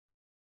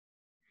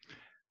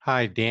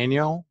Hi,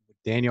 Daniel,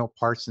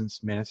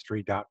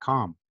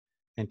 DanielParsonsMinistry.com.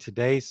 In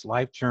today's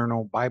Life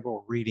Journal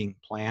Bible reading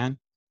plan,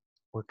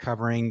 we're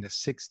covering the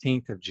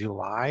 16th of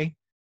July,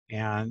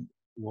 and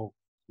we'll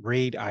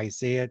read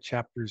Isaiah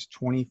chapters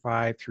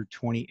 25 through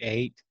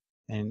 28.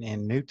 And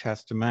in New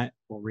Testament,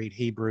 we'll read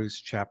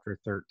Hebrews chapter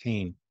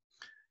 13.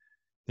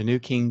 The New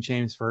King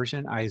James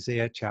Version,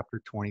 Isaiah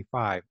chapter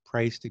 25.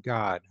 Praise to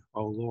God.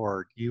 O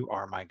Lord, you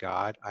are my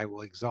God. I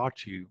will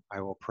exalt you.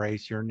 I will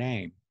praise your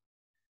name.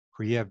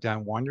 For you have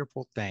done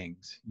wonderful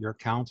things. Your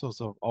counsels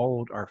of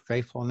old are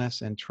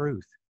faithfulness and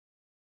truth.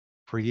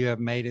 For you have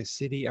made a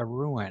city a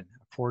ruin,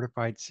 a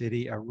fortified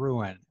city a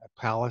ruin,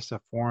 a palace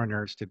of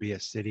foreigners to be a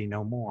city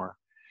no more.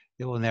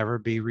 It will never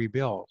be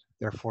rebuilt.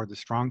 Therefore the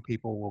strong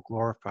people will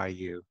glorify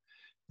you.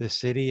 The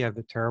city of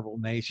the terrible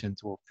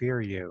nations will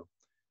fear you.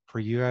 For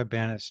you have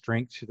been a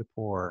strength to the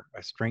poor,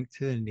 a strength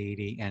to the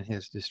needy and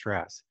his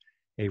distress,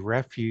 a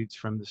refuge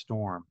from the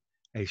storm,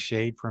 a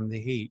shade from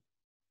the heat.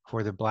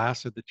 For the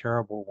blast of the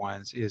terrible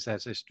ones is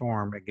as a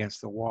storm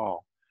against the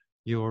wall.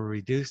 You will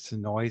reduce the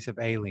noise of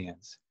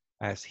aliens,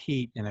 as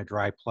heat in a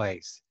dry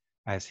place,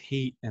 as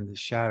heat in the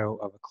shadow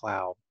of a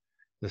cloud.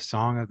 The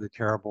song of the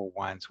terrible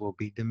ones will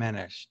be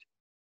diminished.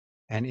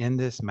 And in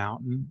this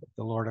mountain,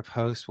 the Lord of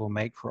hosts will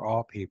make for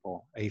all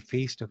people a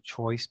feast of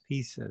choice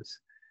pieces,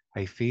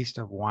 a feast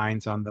of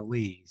wines on the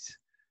lees,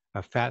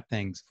 of fat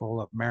things full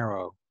of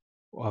marrow,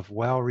 of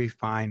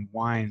well-refined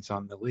wines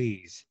on the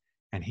lees.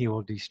 And he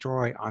will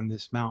destroy on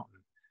this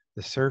mountain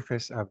the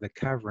surface of the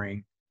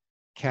covering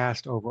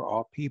cast over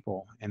all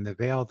people, and the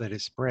veil that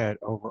is spread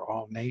over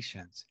all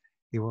nations.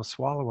 He will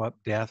swallow up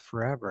death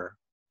forever,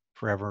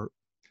 forever.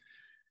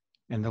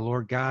 And the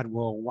Lord God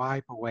will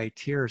wipe away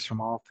tears from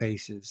all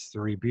faces, the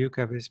rebuke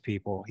of his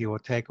people. He will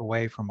take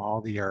away from all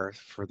the earth,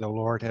 for the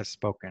Lord has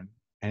spoken.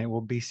 And it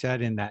will be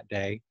said in that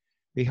day,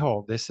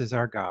 behold, this is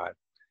our God.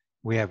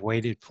 We have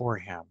waited for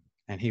him,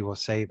 and he will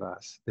save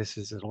us. This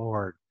is the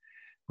Lord.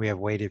 We have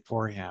waited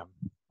for him.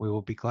 We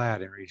will be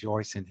glad and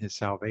rejoice in his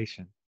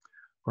salvation.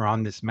 For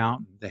on this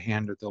mountain the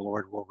hand of the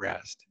Lord will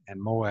rest,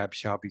 and Moab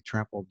shall be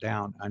trampled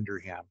down under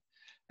him,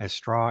 as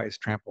straw is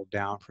trampled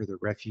down for the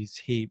refuse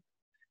heap.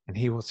 And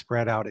he will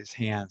spread out his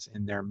hands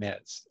in their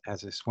midst,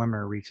 as a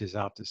swimmer reaches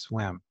out to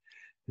swim,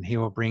 and he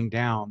will bring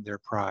down their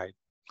pride,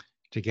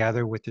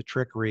 together with the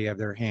trickery of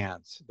their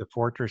hands, the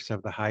fortress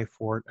of the high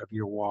fort of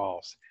your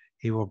walls.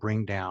 He will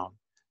bring down,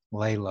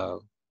 lay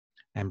low,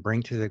 and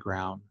bring to the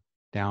ground,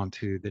 down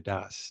to the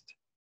dust.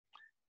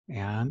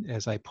 And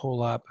as I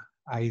pull up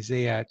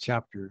Isaiah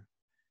chapter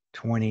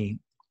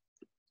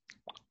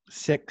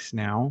 26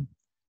 now,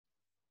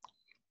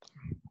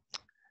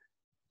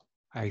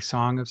 a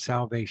song of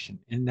salvation.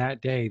 In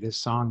that day, this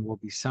song will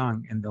be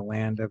sung in the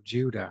land of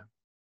Judah.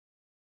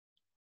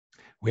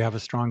 We have a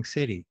strong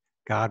city.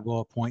 God will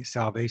appoint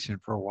salvation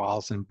for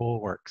walls and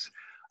bulwarks.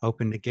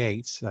 Open the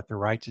gates that the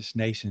righteous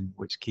nation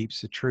which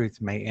keeps the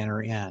truth may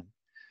enter in.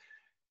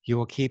 You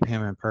will keep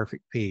him in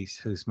perfect peace,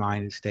 whose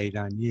mind is stayed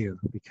on you,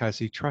 because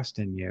he trusts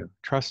in you.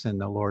 Trust in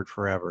the Lord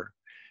forever.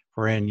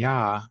 For in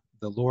Yah,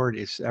 the Lord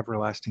is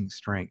everlasting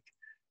strength.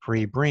 For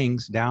he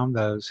brings down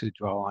those who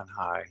dwell on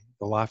high,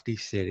 the lofty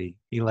city.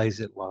 He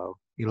lays it low.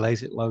 He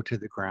lays it low to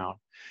the ground.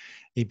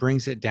 He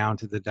brings it down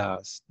to the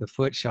dust. The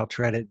foot shall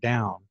tread it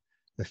down,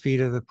 the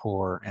feet of the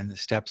poor and the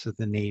steps of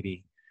the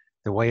needy.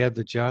 The way of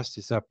the just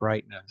is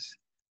uprightness.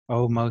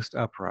 O most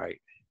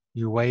upright,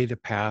 you weigh the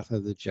path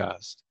of the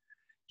just.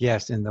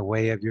 Yes, in the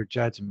way of your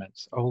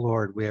judgments. O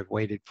Lord, we have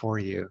waited for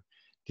you.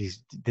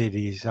 The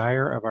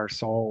desire of our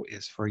soul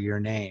is for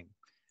your name,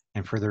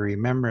 and for the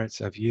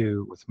remembrance of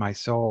you with my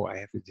soul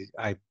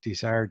I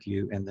desired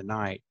you in the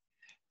night.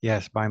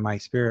 Yes, by my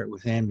spirit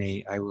within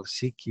me I will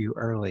seek you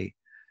early.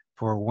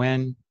 For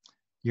when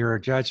your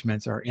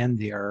judgments are in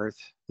the earth,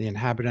 the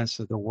inhabitants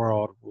of the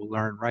world will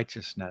learn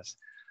righteousness.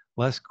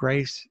 Lest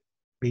grace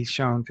be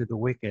shown to the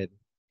wicked,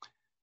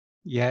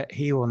 yet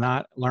he will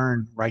not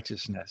learn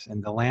righteousness. In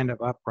the land of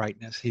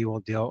uprightness he will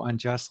deal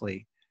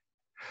unjustly.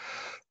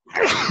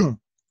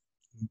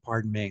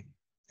 Pardon me.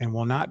 And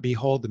will not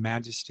behold the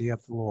majesty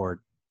of the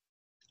Lord.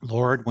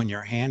 Lord, when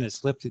your hand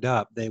is lifted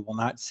up, they will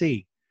not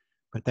see,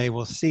 but they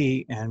will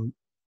see and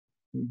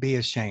be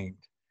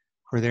ashamed.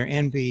 For their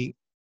envy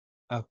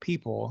of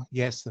people,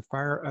 yes, the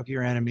fire of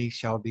your enemies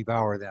shall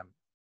devour them.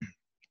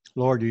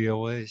 Lord, you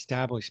will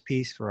establish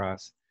peace for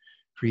us,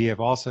 for you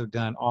have also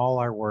done all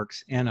our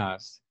works in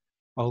us.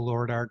 O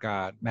Lord our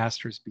God,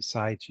 masters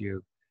besides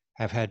you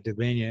have had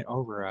dominion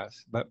over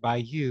us, but by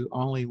you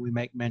only we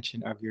make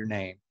mention of your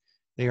name.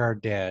 They are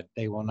dead,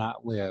 they will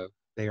not live.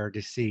 They are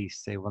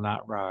deceased, they will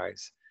not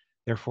rise.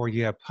 Therefore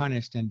you have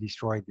punished and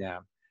destroyed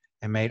them,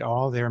 and made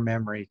all their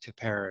memory to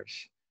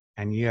perish.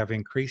 And you have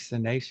increased the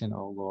nation,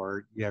 O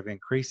Lord. You have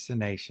increased the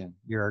nation.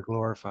 You are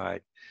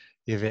glorified.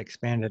 You have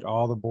expanded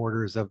all the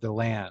borders of the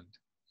land.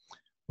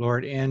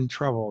 Lord, in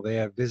trouble they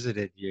have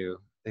visited you.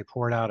 They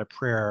poured out a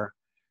prayer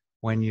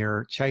when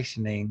your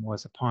chastening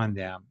was upon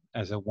them,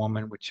 as a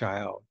woman with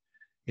child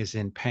is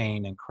in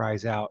pain and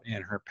cries out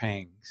in her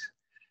pangs.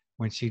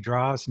 when she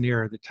draws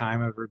near the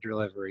time of her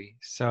delivery.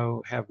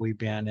 So have we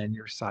been in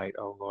your sight,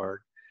 O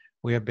Lord.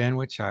 We have been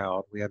with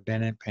child, we have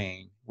been in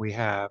pain, we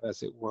have,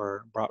 as it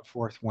were, brought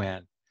forth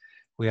wind.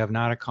 We have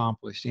not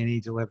accomplished any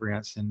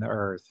deliverance in the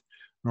earth,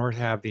 nor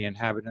have the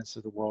inhabitants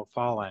of the world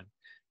fallen.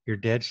 Your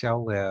dead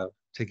shall live,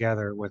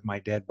 together with my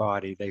dead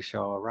body they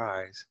shall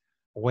arise.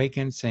 Awake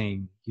and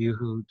sing, you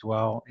who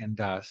dwell in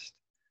dust.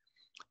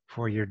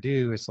 For your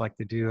dew is like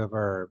the dew of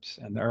herbs,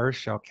 and the earth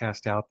shall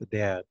cast out the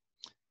dead.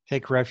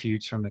 Take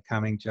refuge from the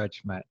coming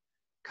judgment.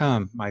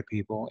 Come, my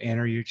people,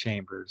 enter your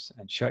chambers,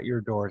 and shut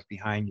your doors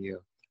behind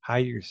you.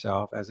 Hide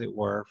yourself, as it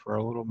were, for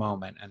a little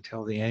moment,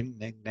 until the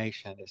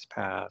indignation is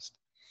past.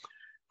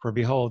 For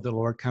behold, the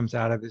Lord comes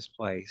out of his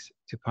place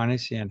to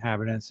punish the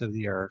inhabitants of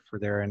the earth for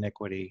their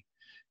iniquity.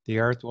 The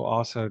earth will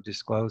also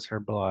disclose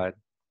her blood,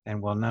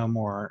 and will no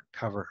more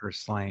cover her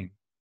slain.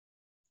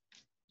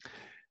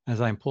 As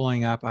I'm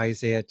pulling up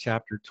Isaiah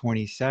chapter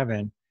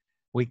 27,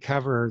 we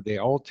cover the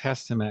Old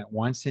Testament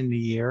once in the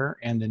year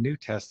and the New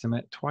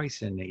Testament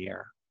twice in the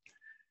year.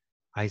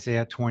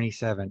 Isaiah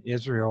 27,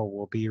 Israel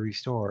will be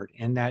restored.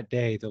 In that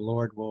day, the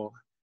Lord will,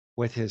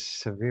 with his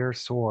severe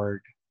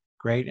sword,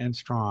 great and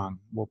strong,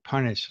 will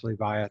punish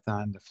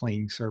Leviathan, the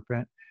fleeing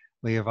serpent,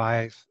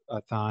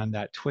 Leviathan,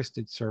 that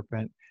twisted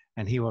serpent,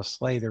 and he will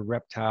slay the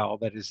reptile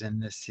that is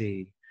in the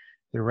sea.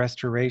 The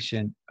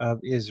restoration of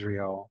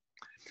Israel.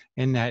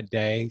 In that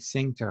day,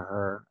 sing to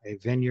her a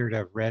vineyard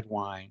of red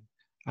wine.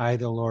 I,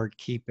 the Lord,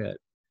 keep it.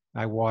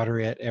 I water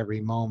it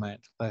every moment,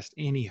 lest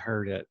any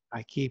hurt it.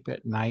 I keep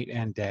it night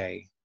and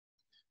day.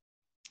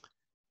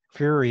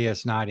 Fury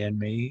is not in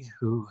me.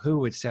 Who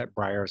would set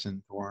briars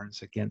and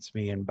thorns against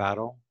me in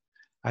battle?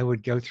 I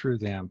would go through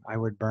them. I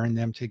would burn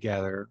them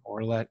together,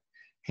 or let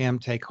him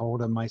take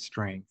hold of my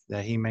strength,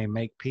 that he may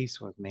make peace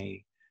with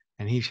me,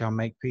 and he shall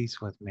make peace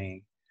with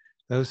me.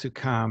 Those who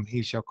come,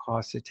 he shall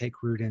cause to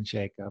take root in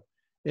Jacob.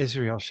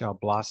 Israel shall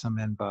blossom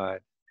and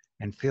bud,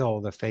 and fill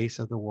the face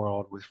of the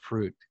world with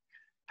fruit.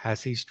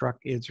 Has he struck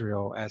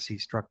Israel as he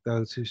struck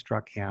those who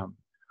struck him?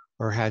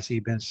 Or has he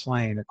been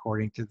slain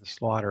according to the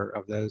slaughter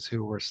of those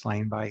who were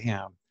slain by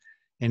him?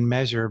 In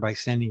measure, by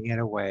sending it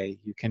away,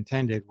 you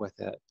contended with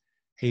it.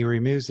 He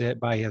removes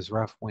it by his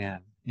rough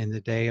wind, in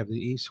the day of the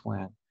east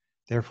wind.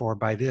 Therefore,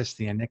 by this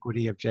the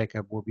iniquity of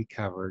Jacob will be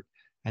covered,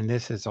 and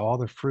this is all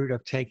the fruit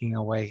of taking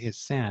away his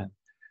sin,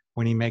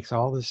 when he makes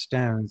all the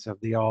stones of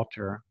the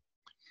altar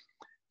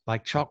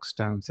like chalk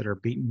stones that are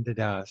beaten to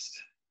dust.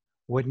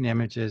 Wooden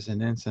images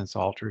and incense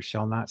altars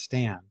shall not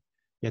stand.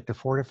 Yet the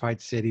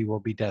fortified city will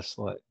be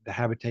desolate, the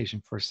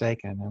habitation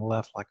forsaken and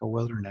left like a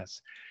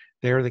wilderness.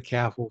 There the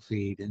calf will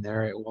feed, and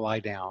there it will lie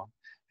down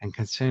and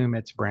consume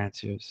its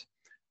branches.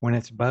 When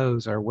its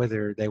boughs are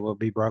withered, they will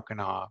be broken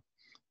off.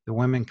 The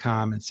women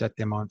come and set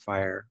them on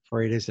fire,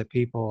 for it is a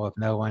people of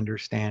no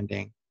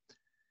understanding.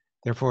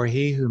 Therefore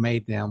he who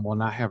made them will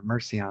not have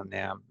mercy on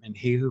them, and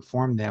he who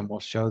formed them will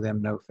show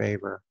them no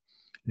favor.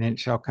 And it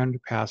shall come to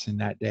pass in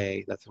that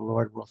day that the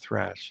Lord will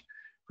thresh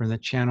from the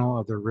channel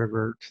of the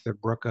river to the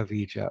brook of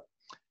Egypt,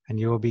 and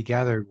you will be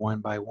gathered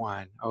one by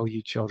one, O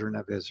you children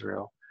of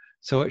Israel.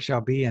 So it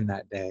shall be in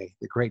that day.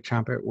 The great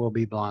trumpet will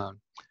be blown.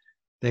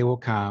 They will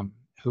come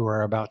who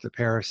are about to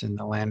perish in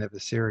the land of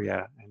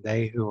Assyria, and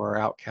they who are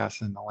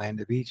outcast in the land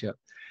of Egypt,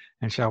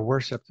 and shall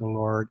worship the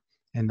Lord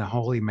in the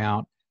holy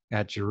mount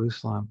at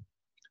Jerusalem.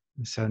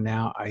 And so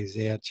now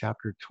Isaiah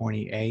chapter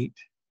 28.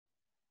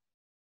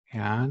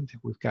 And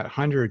we've got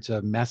hundreds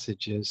of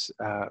messages,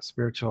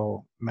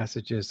 spiritual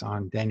messages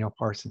on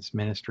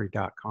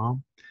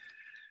danielparsonsministry.com.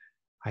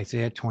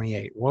 Isaiah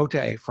 28. Woe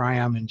to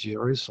Ephraim and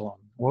Jerusalem.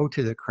 Woe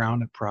to the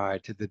crown of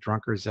pride, to the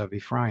drunkards of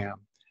Ephraim,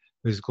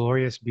 whose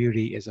glorious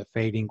beauty is a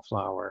fading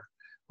flower,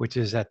 which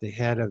is at the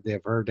head of the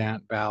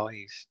verdant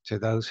valleys, to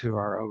those who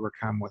are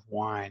overcome with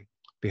wine.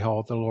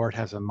 Behold, the Lord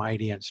has a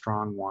mighty and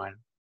strong one,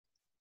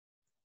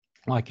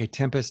 like a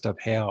tempest of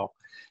hail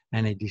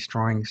and a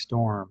destroying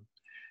storm,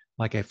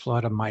 like a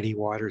flood of mighty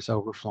waters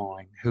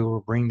overflowing, who will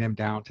bring them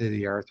down to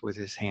the earth with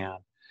his hand.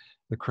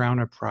 The crown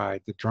of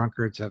pride, the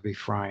drunkards of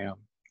Ephraim,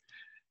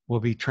 will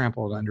be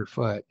trampled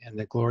underfoot, and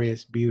the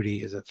glorious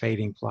beauty is a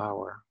fading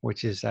flower,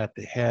 which is at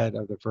the head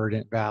of the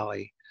verdant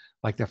valley,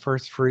 like the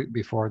first fruit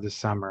before the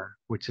summer,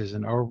 which is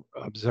an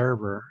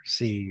observer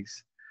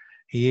sees.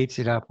 He eats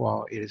it up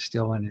while it is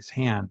still in his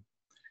hand.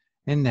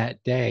 In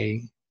that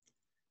day,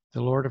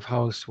 the Lord of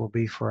hosts will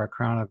be for a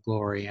crown of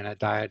glory and a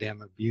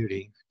diadem of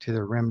beauty to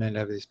the remnant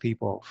of his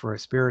people, for a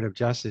spirit of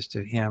justice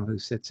to him who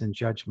sits in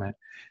judgment,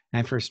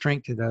 and for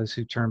strength to those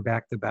who turn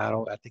back the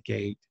battle at the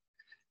gate.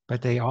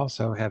 But they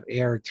also have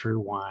erred through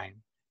wine,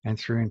 and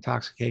through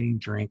intoxicating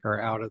drink are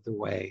out of the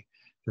way.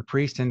 The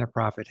priest and the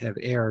prophet have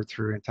erred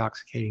through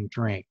intoxicating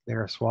drink. They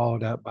are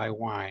swallowed up by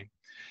wine.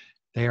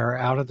 They are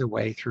out of the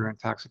way through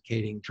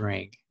intoxicating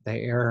drink.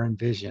 They err in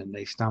vision.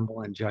 They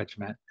stumble in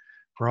judgment.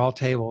 For all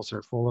tables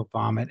are full of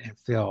vomit and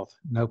filth.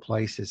 No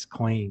place is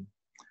clean.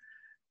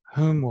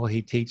 Whom will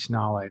he teach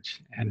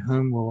knowledge, and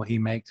whom will he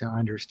make to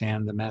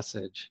understand the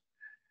message?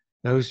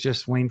 Those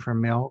just weaned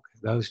from milk,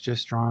 those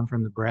just drawn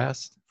from the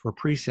breast? For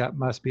precept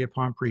must be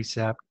upon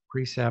precept,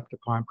 precept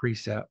upon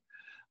precept,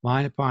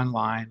 line upon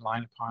line,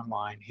 line upon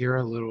line, here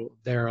a little,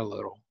 there a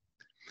little.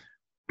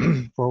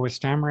 For with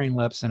stammering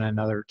lips and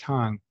another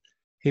tongue,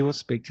 he will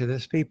speak to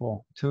this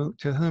people, to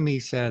whom he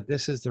said,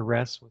 this is the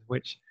rest with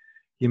which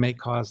you may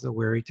cause the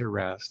weary to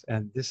rest,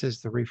 and this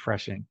is the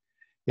refreshing.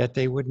 Yet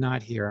they would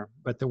not hear,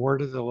 but the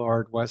word of the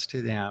Lord was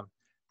to them,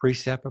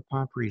 precept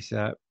upon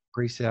precept,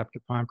 precept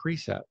upon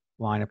precept,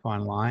 line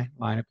upon line,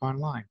 line upon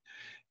line,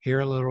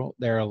 here a little,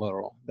 there a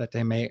little, that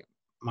they might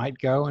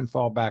go and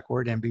fall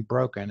backward and be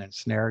broken and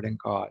snared and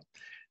caught.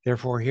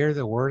 Therefore hear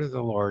the word of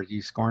the Lord,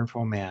 you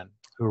scornful men,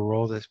 who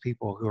rule this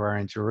people who are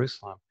in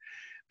Jerusalem.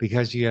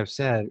 Because you have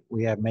said,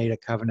 we have made a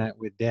covenant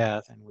with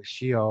death, and with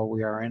Sheol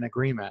we are in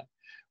agreement.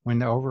 When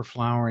the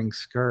overflowing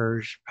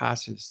scourge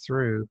passes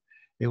through,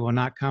 it will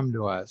not come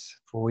to us,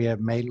 for we have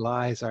made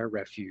lies our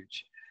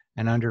refuge,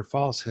 and under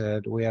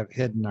falsehood we have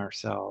hidden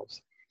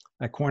ourselves,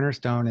 a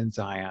cornerstone in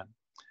Zion.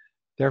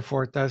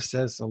 Therefore thus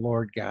says the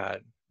Lord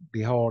God,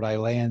 behold, I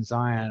lay in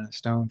Zion a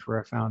stone for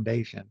a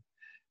foundation,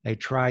 a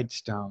tried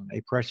stone,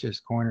 a precious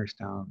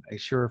cornerstone, a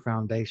sure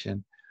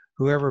foundation.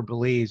 Whoever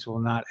believes will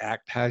not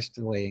act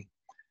hastily.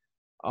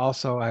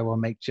 Also, I will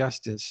make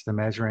justice the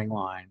measuring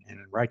line, and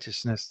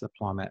righteousness the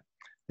plummet.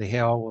 The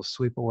hail will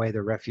sweep away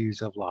the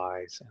refuse of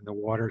lies, and the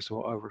waters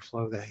will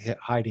overflow the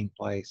hiding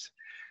place.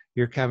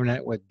 Your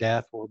covenant with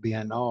death will be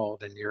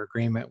annulled, and your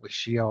agreement with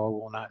Sheol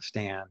will not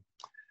stand.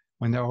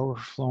 When the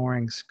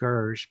overflowing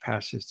scourge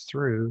passes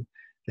through,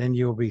 then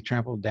you will be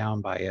trampled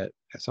down by it.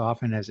 As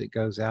often as it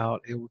goes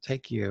out, it will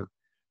take you.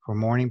 For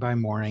morning by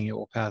morning it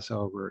will pass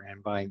over,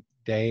 and by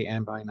day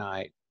and by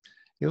night.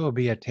 It will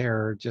be a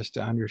terror just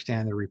to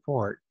understand the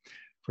report.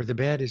 For the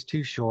bed is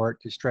too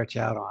short to stretch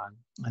out on,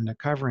 and the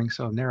covering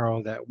so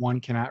narrow that one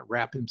cannot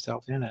wrap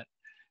himself in it.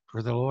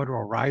 For the Lord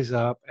will rise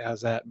up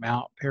as at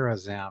Mount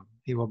Perazim.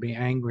 He will be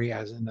angry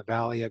as in the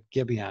valley of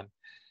Gibeon,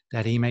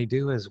 that he may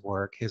do his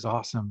work, his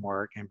awesome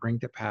work, and bring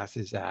to pass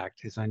his act,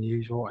 his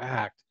unusual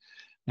act.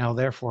 Now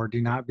therefore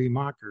do not be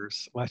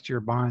mockers, lest your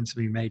bonds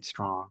be made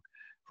strong.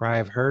 For I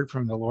have heard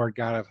from the Lord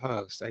God of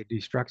hosts a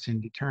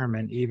destruction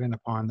determined even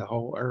upon the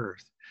whole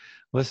earth.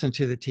 Listen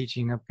to the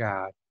teaching of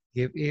God.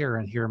 Give ear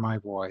and hear my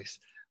voice.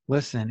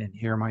 Listen and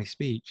hear my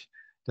speech.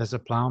 Does a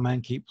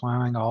plowman keep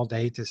plowing all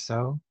day to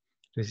sow?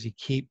 Does he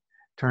keep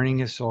turning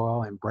his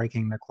soil and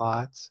breaking the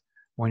clods?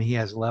 When he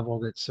has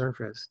leveled its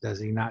surface, does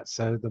he not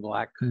sow the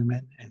black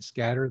cumin and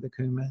scatter the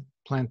cumin,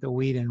 plant the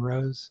wheat in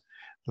rows,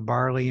 the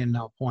barley in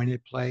the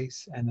appointed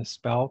place, and the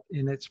spelt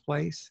in its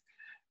place?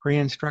 For he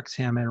instructs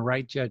him in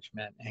right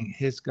judgment, and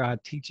his God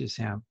teaches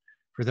him.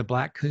 For the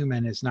black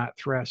cumin is not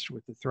threshed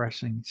with the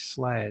threshing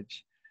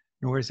sledge,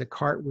 nor is a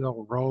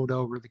cartwheel rolled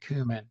over the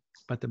cumin,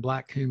 but the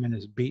black cumin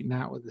is beaten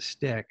out with a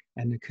stick,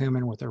 and the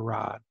cumin with a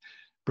rod.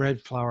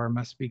 Bread flour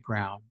must be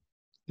ground.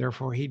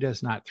 Therefore he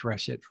does not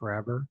thresh it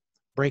forever,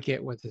 break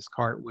it with his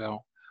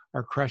cartwheel,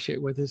 or crush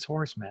it with his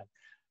horsemen.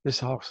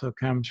 This also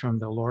comes from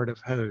the Lord of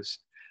hosts,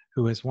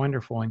 who is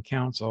wonderful in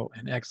counsel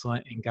and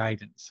excellent in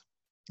guidance.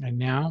 And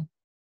now,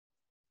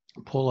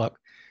 pull up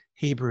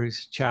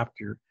Hebrews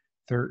chapter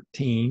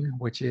 13,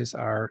 which is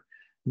our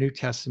New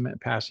Testament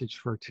passage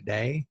for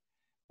today.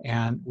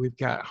 And we've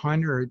got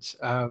hundreds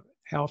of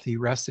healthy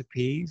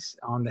recipes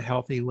on the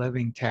Healthy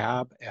Living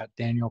tab at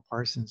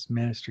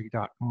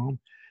danielparsonsministry.com.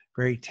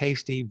 Very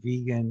tasty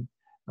vegan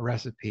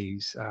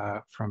recipes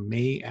from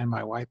me and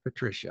my wife,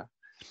 Patricia.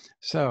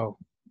 So,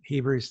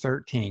 Hebrews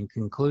 13,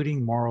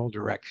 concluding moral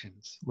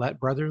directions. Let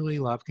brotherly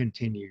love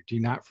continue. Do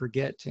not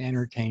forget to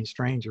entertain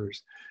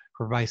strangers,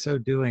 for by so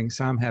doing,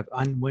 some have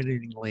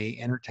unwittingly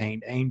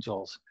entertained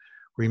angels.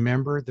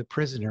 Remember the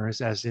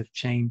prisoners as if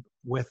chained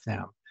with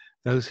them,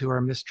 those who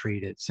are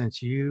mistreated,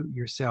 since you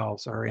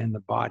yourselves are in the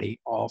body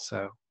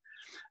also.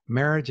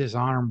 Marriage is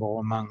honorable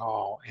among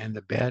all, and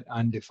the bed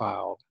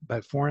undefiled,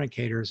 but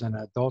fornicators and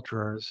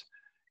adulterers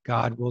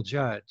God will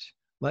judge.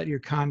 Let your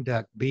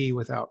conduct be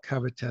without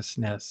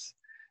covetousness.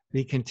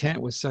 Be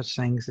content with such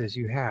things as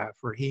you have,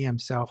 for he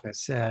himself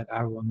has said,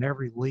 I will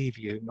never leave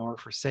you nor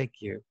forsake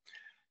you.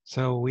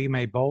 So we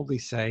may boldly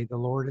say, the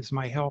Lord is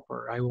my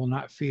helper. I will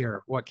not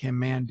fear. What can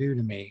man do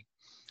to me?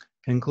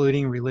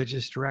 Concluding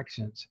religious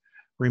directions.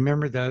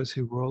 Remember those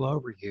who rule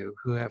over you,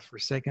 who have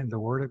forsaken the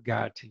word of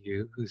God to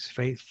you, whose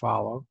faith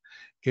follow,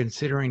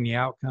 considering the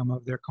outcome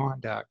of their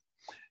conduct.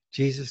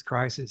 Jesus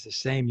Christ is the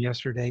same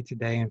yesterday,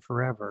 today, and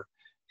forever.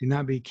 Do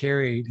not be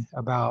carried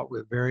about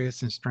with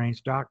various and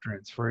strange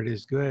doctrines, for it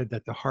is good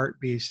that the heart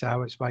be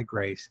established by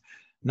grace,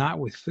 not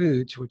with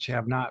foods which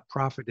have not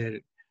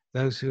profited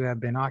those who have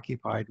been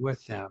occupied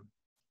with them.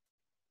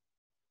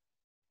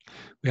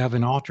 We have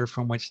an altar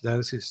from which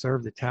those who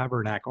serve the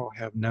tabernacle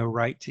have no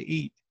right to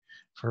eat.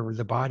 For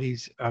the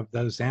bodies of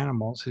those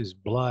animals whose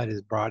blood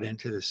is brought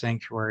into the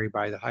sanctuary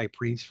by the high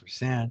priest for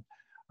sin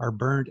are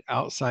burned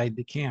outside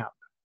the camp.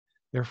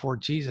 Therefore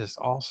Jesus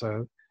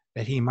also,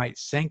 that he might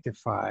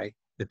sanctify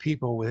the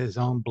people with his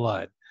own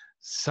blood,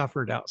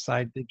 suffered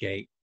outside the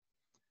gate.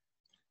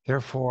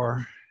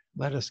 Therefore,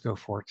 let us go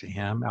forth to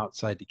him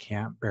outside the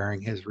camp,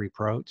 bearing his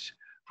reproach.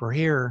 For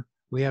here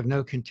we have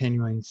no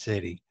continuing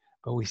city,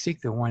 but we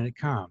seek the one to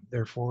come.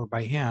 Therefore,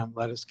 by him,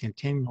 let us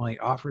continually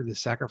offer the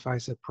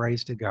sacrifice of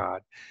praise to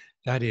God,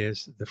 that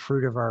is, the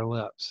fruit of our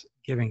lips,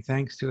 giving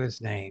thanks to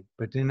his name.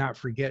 But do not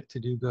forget to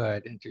do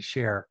good and to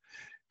share,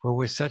 for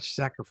with such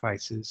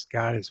sacrifices,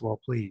 God is well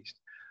pleased.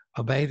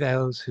 Obey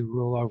those who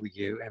rule over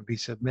you and be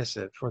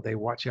submissive, for they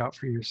watch out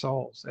for your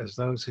souls as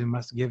those who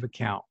must give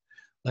account.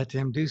 Let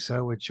them do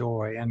so with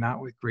joy and not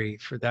with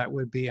grief, for that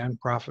would be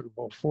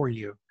unprofitable for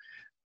you.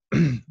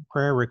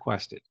 Prayer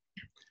requested.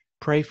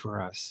 Pray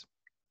for us,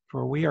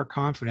 for we are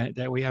confident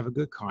that we have a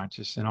good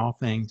conscience in all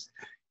things,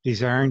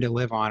 desiring to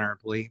live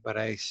honorably, but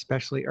I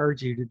especially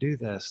urge you to do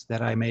this,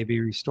 that I may be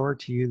restored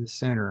to you the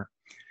sooner.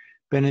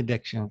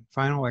 Benediction,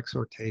 final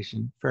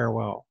exhortation,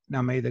 farewell.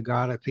 Now may the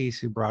God of peace,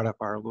 who brought up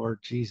our Lord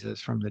Jesus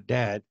from the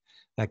dead,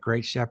 that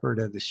great shepherd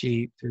of the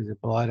sheep, through the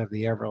blood of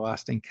the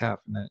everlasting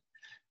covenant,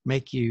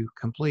 make you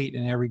complete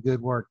in every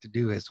good work to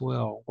do his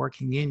will,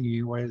 working in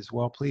you what is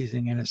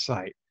well-pleasing in his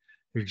sight.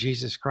 Through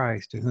Jesus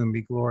Christ, to whom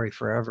be glory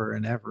forever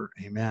and ever.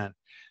 Amen.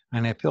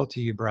 And I appeal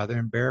to you,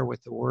 brethren, bear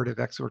with the word of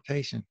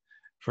exhortation,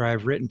 for I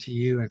have written to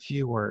you in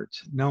few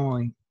words,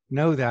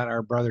 know that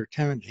our brother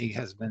Timothy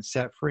has been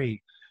set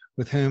free,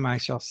 with whom I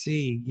shall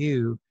see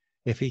you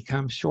if he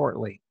comes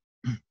shortly.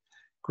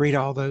 Greet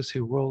all those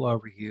who rule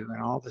over you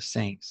and all the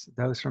saints.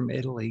 Those from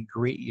Italy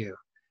greet you.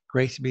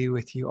 Grace be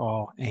with you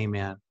all.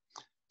 Amen.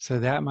 So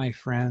that, my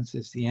friends,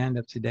 is the end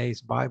of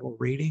today's Bible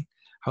reading.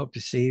 Hope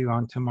to see you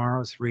on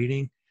tomorrow's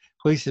reading.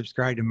 Please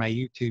subscribe to my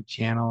YouTube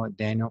channel at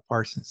Daniel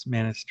Parsons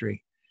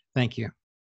Ministry. Thank you.